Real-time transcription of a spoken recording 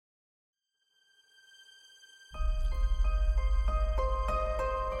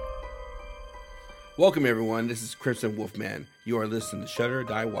Welcome everyone, this is Crimson Wolfman. You are listening to Shudder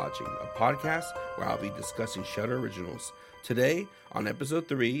Die Watching, a podcast where I'll be discussing Shudder Originals. Today, on episode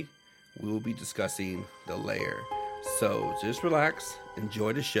 3, we will be discussing The Lair. So just relax,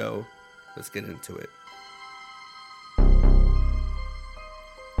 enjoy the show, let's get into it.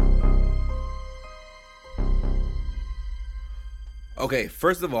 Okay,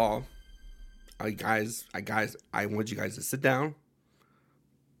 first of all, I want you guys to sit down,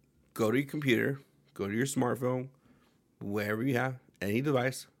 go to your computer, go to your smartphone, wherever you have any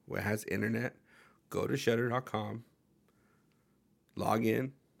device where it has internet, go to shudder.com, log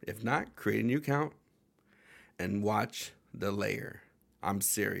in. If not, create a new account and watch The Lair. I'm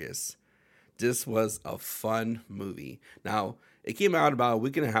serious. This was a fun movie. Now, it came out about a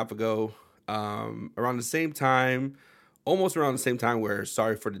week and a half ago, around the same time, almost around the same time where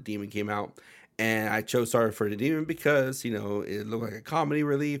Sorry for the Demon came out. And I chose Sorry for the Demon because, it looked like a comedy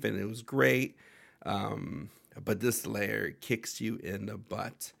relief and it was great. But this Lair kicks you in the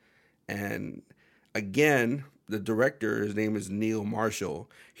butt. And again, the director, his name is Neil Marshall.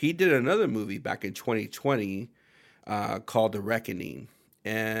 He did another movie back in 2020 called The Reckoning.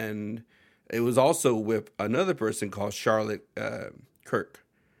 And it was also with another person called Charlotte Kirk.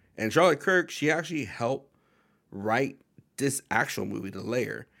 And Charlotte Kirk, she actually helped write this actual movie, The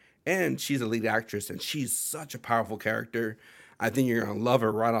Lair. And she's a lead actress, and she's such a powerful character. I think you're going to love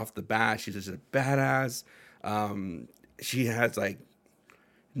her right off the bat. She's just a badass. She has,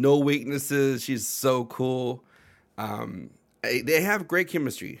 no weaknesses. She's so cool. They have great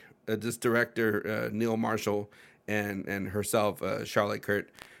chemistry. This director, Neil Marshall, and herself, Charlotte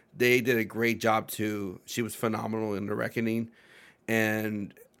Kurt, they did a great job, too. She was phenomenal in The Reckoning.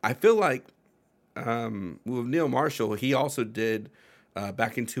 And I feel like with Neil Marshall, he also did...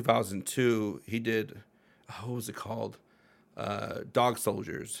 back in 2002, he did, what was it called? Dog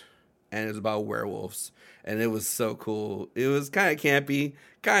Soldiers. And it was about werewolves. And it was so cool. It was kind of campy.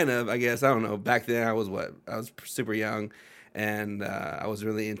 Kind of, I guess. I don't know. Back then, I was super young. And I was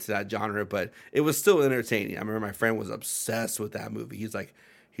really into that genre. But it was still entertaining. I remember my friend was obsessed with that movie. He was like,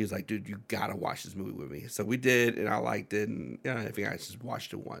 dude, you got to watch this movie with me. So we did, and I liked it. And I think I just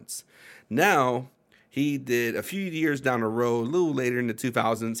watched it once. Now... he did a few years down the road, a little later in the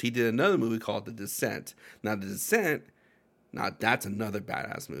 2000s, he did another movie called The Descent. Now, The Descent, that's another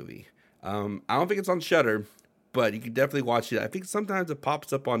badass movie. I don't think it's on Shudder, but you can definitely watch it. I think sometimes it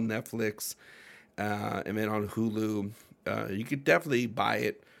pops up on Netflix and then on Hulu. You could definitely buy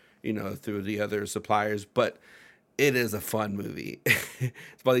it, through the other suppliers, but it is a fun movie.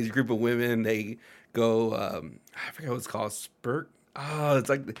 It's about these group of women. They go, I forget what it's called, Spurt. Oh, it's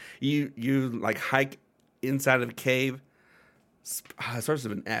like you hike inside of a cave. It starts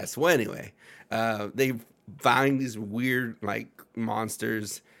with an S. Well, anyway, they find these weird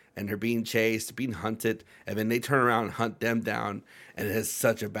monsters, and they're being chased, being hunted, and then they turn around and hunt them down. And it is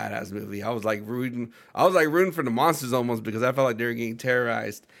such a badass movie. I was rooting for the monsters almost because I felt like they were getting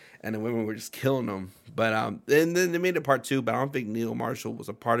terrorized, and the women were just killing them. But and then they made it part 2, but I don't think Neil Marshall was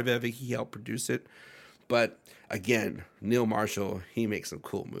a part of it. I think he helped produce it. But again, Neil Marshall, he makes some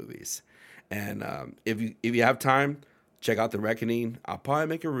cool movies. And if you have time, check out The Reckoning. I'll probably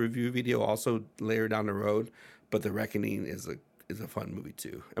make a review video also later down the road. But The Reckoning is a fun movie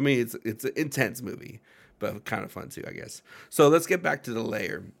too. I mean, it's an intense movie, but kind of fun too, I guess. So let's get back to The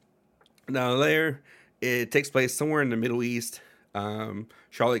Lair. Now, The Lair, it takes place somewhere in the Middle East.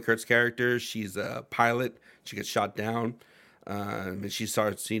 Charlotte Kurtz's character, she's a pilot. She gets shot down. And she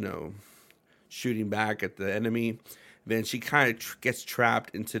starts, shooting back at the enemy. Then she kind of gets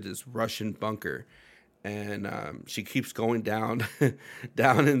trapped into this Russian bunker, and she keeps going down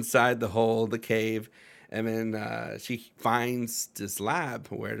down inside the cave, and then she finds this lab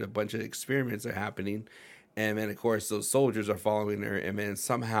where a bunch of experiments are happening, and then of course those soldiers are following her, and then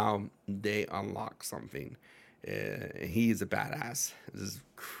somehow they unlock something. He's a badass. This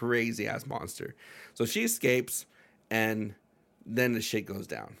crazy ass monster. So she escapes, and then the shit goes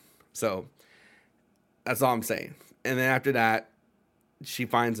down. So that's all I'm saying. And then after that, she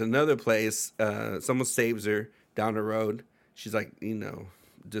finds another place. Someone saves her down the road. She's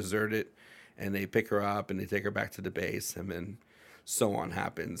deserted. And they pick her up and they take her back to the base. And then so on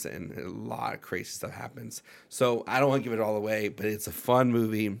happens. And a lot of crazy stuff happens. So I don't want to give it all away, but it's a fun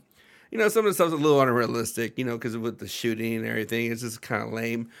movie. Some of the stuff's a little unrealistic, because with the shooting and everything, it's just kind of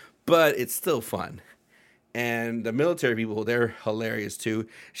lame. But it's still fun. And the military people, they're hilarious too.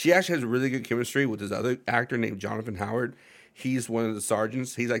 She actually has really good chemistry with this other actor named Jonathan Howard. He's one of the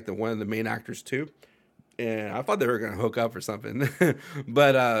sergeants. He's one of the main actors too. And I thought they were going to hook up or something.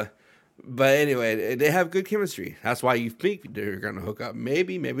 But anyway, they have good chemistry. That's why you think they're going to hook up.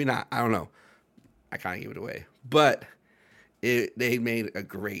 Maybe, maybe not. I don't know. I kind of give it away. But they made a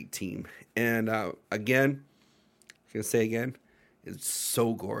great team. And again, I'm going to say again, it's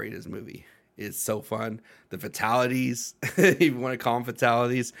so gory, this movie. It's so fun. The fatalities, if you want to call them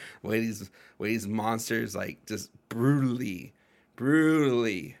fatalities, the way these monsters like just brutally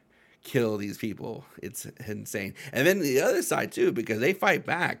kill these people. It's insane. And then the other side too, because they fight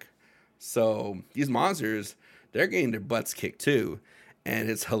back. So these monsters, they're getting their butts kicked too.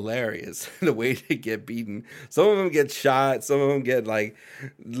 And it's hilarious the way they get beaten. Some of them get shot. Some of them get like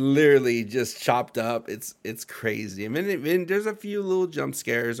literally just chopped up. It's crazy. I mean, there's a few little jump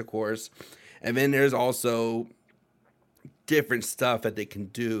scares, of course. And then there's also different stuff that they can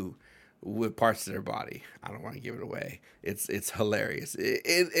do with parts of their body. I don't want to give it away. It's hilarious.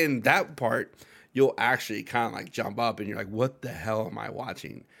 In that part, you'll actually kind of like jump up and you're like, what the hell am I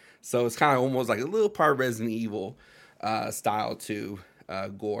watching? So it's kind of almost like a little part Resident Evil style to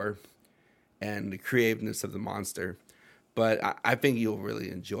gore and the creativeness of the monster. But I think you'll really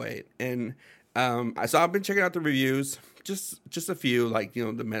enjoy it. And so I've been checking out the reviews, just a few, like, you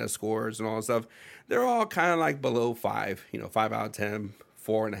know, the meta scores and all that stuff. They're all kind of like below 5, 5 out of 10,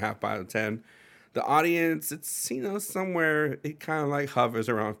 4.5 out of 10. The audience, it's, somewhere it kind of like hovers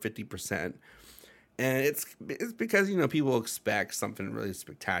around 50%. And it's because, people expect something really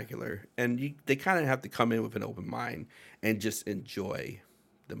spectacular. And they kind of have to come in with an open mind and just enjoy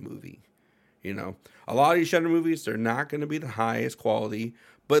the movie. A lot of these Shudder movies, they're not going to be the highest quality,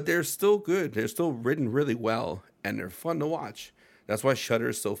 but they're still good. They're still written really well, and they're fun to watch. That's why Shudder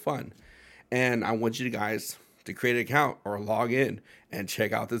is so fun. And I want you guys to create an account or log in and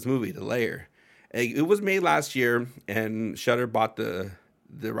check out this movie, The Lair. It was made last year, and Shudder bought the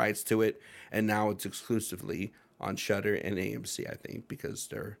rights to it, and now it's exclusively on Shudder and AMC, I think, because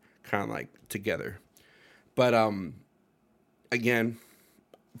they're kind of like together. But again,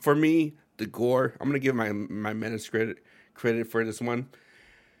 for me, the gore, I'm gonna give my minutes credit for this one.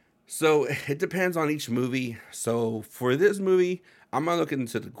 So it depends on each movie. So for this movie, I'm gonna look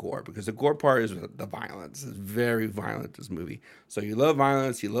into the gore, because the gore part is the violence. It's very violent, this movie. So you love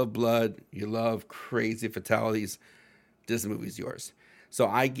violence, you love blood, you love crazy fatalities, this movie's yours. So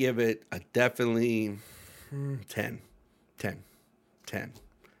I give it a definitely 10.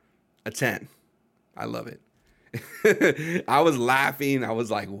 A 10. I love it. I was laughing. I was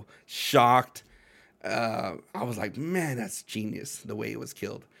like shocked. I was like, man, that's genius, the way it was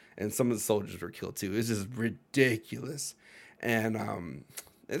killed. And some of the soldiers were killed too. It's just ridiculous. And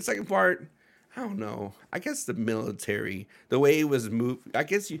the second part, I don't know. I guess the military, the way it was moved. I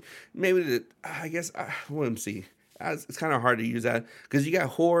guess let me see. It's kind of hard to use that because you got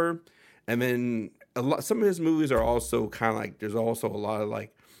horror, and then some of his movies are also kind of like, there's also a lot of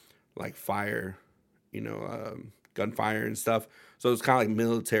like fire, gunfire and stuff. So it's kind of like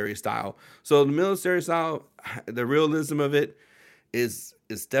military style. So the military style, the realism of it is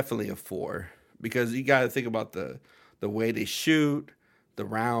definitely a 4, because you got to think about the way they shoot, the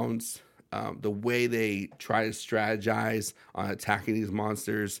rounds, the way they try to strategize on attacking these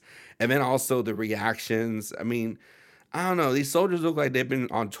monsters, and then also the reactions. I mean, I don't know. These soldiers look like they've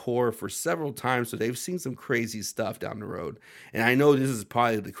been on tour for several times, so they've seen some crazy stuff down the road. And I know this is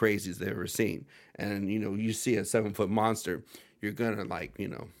probably the craziest they've ever seen. And, you see a 7-foot monster, you're going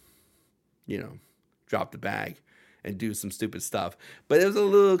to, drop the bag and do some stupid stuff. But it was a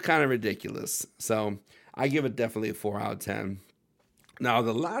little kind of ridiculous. So I give it definitely a 4 out of 10. Now,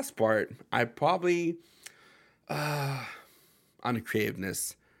 the last part, I probably, on the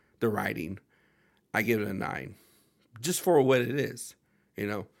creativeness, the writing, I give it a 9. Just for what it is,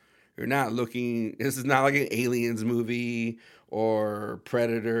 You're not looking, this is not like an Aliens movie or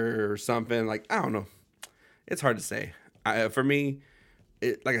Predator or something. Like, I don't know. It's hard to say. For me,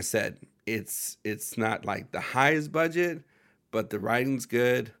 like I said, it's not like the highest budget, but the writing's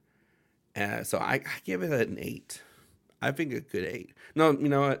good. So I give it an 8. I think a good 8. No, you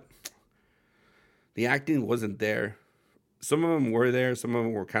know what? The acting wasn't there. Some of them were there. Some of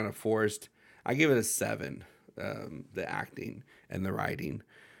them were kind of forced. I give it a 7. The acting and the writing,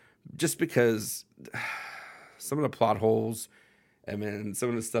 just because some of the plot holes and then some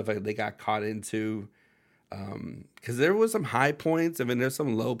of the stuff that they got caught into, because there was some high points and then there's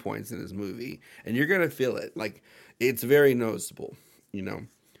some low points in this movie, and you're gonna feel it. Like, it's very noticeable,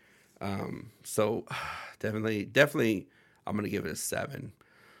 so definitely I'm gonna give it a 7.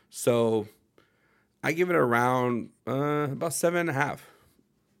 So I give it around about 7.5,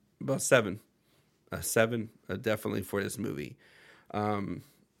 about 7. A 7, definitely, for this movie.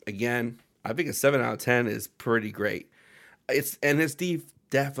 Again, I think a 7 out of 10 is pretty great. It's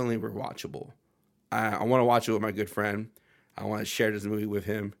definitely rewatchable. I want to watch it with my good friend. I want to share this movie with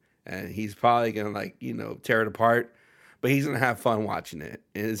him and he's probably gonna like tear it apart, but he's gonna have fun watching it.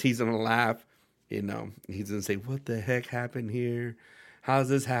 And he's gonna laugh, he's gonna say, "What the heck happened here? How's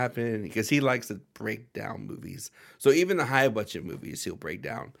this happen?" Because he likes to break down movies. So even the high budget movies, he'll break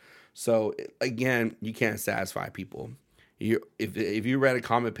down. So again, you can't satisfy people. If you read a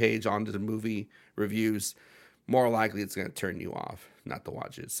comment page onto the movie reviews, more likely it's going to turn you off not to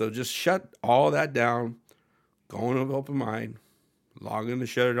watch it. So just shut all that down. Go in with an open mind. Log into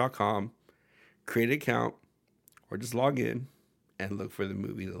Shudder.com. Create an account. Or just log in and look for the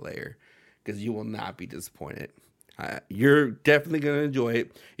movie The Lair. Because you will not be disappointed. You're definitely going to enjoy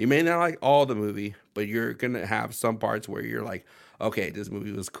it. You may not like all the movie, but you're going to have some parts where you're like, okay, this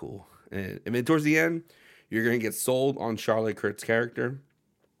movie was cool. And then towards the end, you're going to get sold on Charlotte Kurtz's character.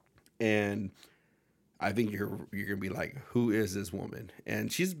 And I think you're going to be like, who is this woman?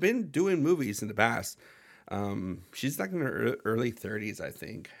 And she's been doing movies in the past. She's like in her early 30s, I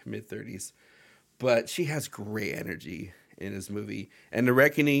think, mid 30s. But she has great energy in this movie. And The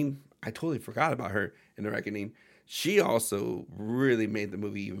Reckoning, I totally forgot about her in The Reckoning. She also really made the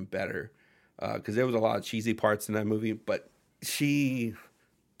movie even better. Because there was a lot of cheesy parts in that movie. But she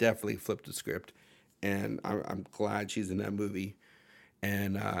definitely flipped the script. And I'm glad she's in that movie.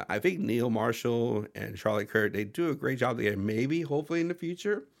 And I think Neil Marshall and Charlotte Kurt, they do a great job there. Maybe, hopefully in the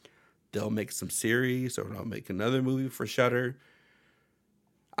future, they'll make some series or they'll make another movie for Shudder.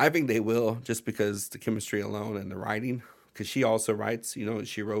 I think they will, just because the chemistry alone and the writing. Because she also writes,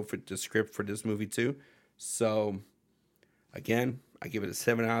 she wrote for the script for this movie too. So, again, I give it a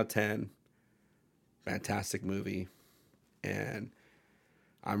 7 out of 10. Fantastic movie. And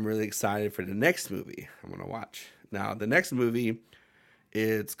I'm really excited for the next movie I'm going to watch. Now, the next movie,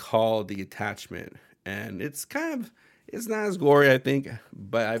 it's called The Attachment. And it's not as gory, I think.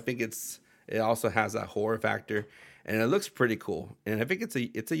 But I think it also has that horror factor. And it looks pretty cool. And I think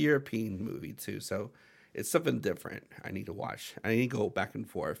it's a European movie too. So it's something different I need to watch. I need to go back and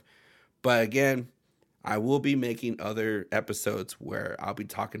forth. But again, I will be making other episodes where I'll be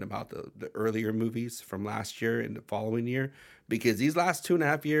talking about the earlier movies from last year and the following year. Because these last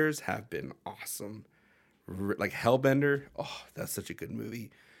 2.5 years have been awesome. Like Hellbender. Oh, that's such a good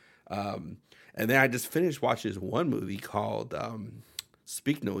movie. And then I just finished watching this one movie called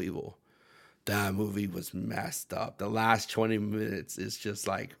Speak No Evil. That movie was messed up. The last 20 minutes is just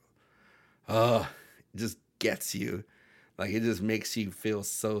like, it just gets you. Like, it just makes you feel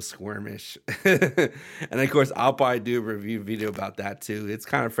so squirmish. And of course, I'll probably do a review video about that too. It's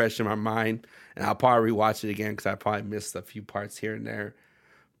kind of fresh in my mind. And I'll probably rewatch it again because I probably missed a few parts here and there.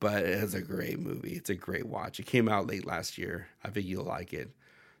 But it's a great movie. It's a great watch. It came out late last year. I think you'll like it.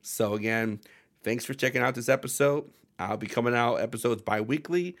 So again, thanks for checking out this episode. I'll be coming out episodes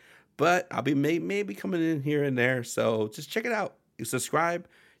bi-weekly. But I'll be maybe coming in here and there. So just check it out. You subscribe.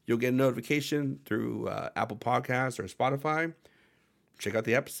 You'll get a notification through Apple Podcasts or Spotify. Check out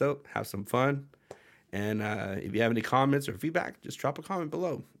the episode. Have some fun. And if you have any comments or feedback, just drop a comment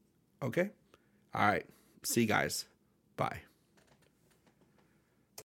below. Okay? All right. See you guys. Bye.